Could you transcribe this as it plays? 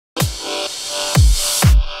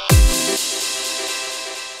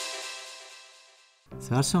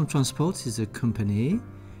So Alstom Transport is a company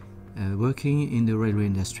working in the railway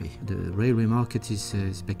industry. The railway market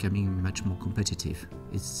is becoming much more competitive.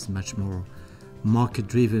 It's much more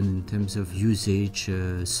market-driven in terms of usage,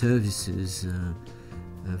 services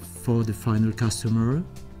for the final customer,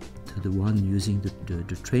 to the one using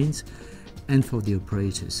the trains, and for the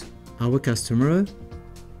operators. Our customer,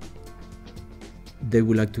 they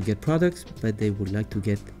would like to get products, but they would like to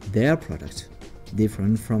get their product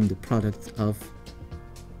different from the product of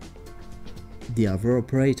the other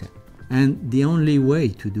operator. And the only way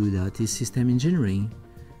to do that is system engineering,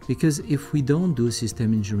 because if we don't do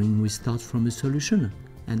system engineering, we start from a solution,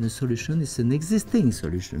 and the solution is an existing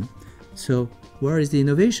solution. So where is the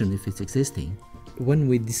innovation if it's existing? When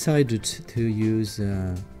we decided to use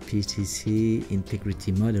PTC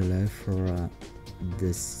integrity modeler for the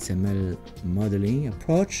SML modeling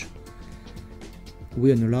approach,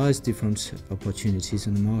 we analyzed different opportunities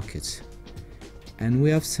in the market. And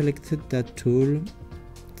we have selected that tool,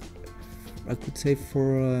 I could say,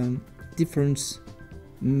 for different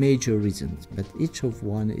major reasons, but each of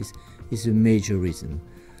one is a major reason.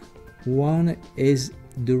 One is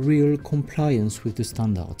the real compliance with the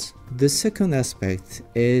standards. The second aspect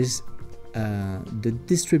is the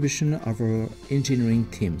distribution of our engineering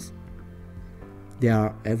teams. They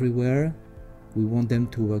are everywhere. We want them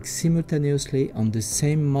to work simultaneously on the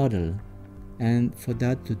same model, and for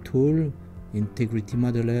that the tool Integrity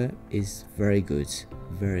Modeler is very good,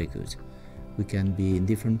 very good. We can be in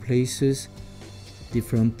different places,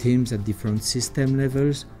 different teams at different system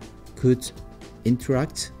levels could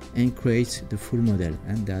interact and create the full model,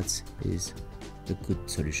 and that is a good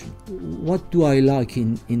solution. What do I like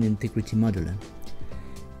in Integrity Modeler?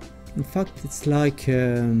 In fact, it's like,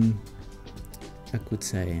 I could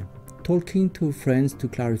say, talking to friends to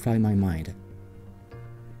clarify my mind.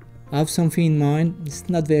 I have something in mind, it's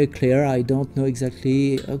not very clear, I don't know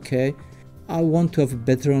exactly, okay, I want to have a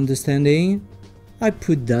better understanding. I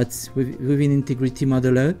put that within Integrity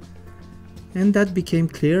Modeler, and that became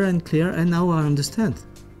clear, and now I understand.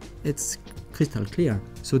 It's crystal clear.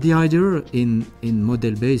 So the idea in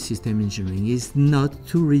model-based system engineering is not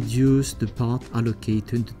to reduce the part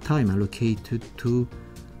allocated, the time allocated to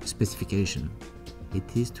specification.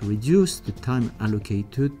 It is to reduce the time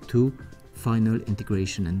allocated to final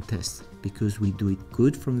integration and test, because we do it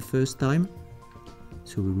good from the first time,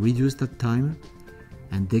 so we reduce that time,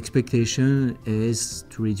 and the expectation is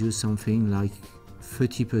to reduce something like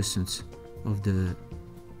 30% of the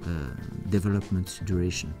development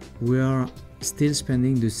duration. We are still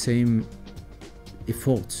spending the same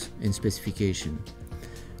efforts in specification,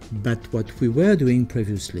 but what we were doing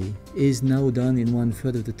previously is now done in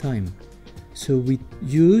 1/3 of the time. So we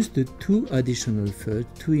use the 2 additional thirds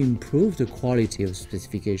to improve the quality of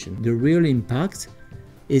specification. The real impact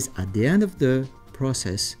is at the end of the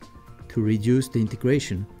process to reduce the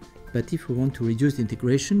integration. But if we want to reduce the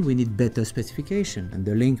integration, we need better specification. And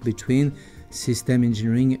the link between system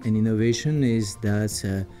engineering and innovation is that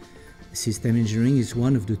system engineering is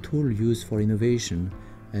one of the tools used for innovation.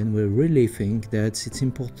 And we really think that it's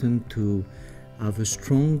important to have a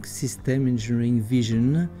strong system engineering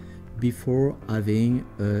vision before having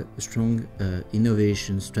a strong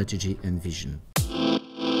innovation strategy and vision.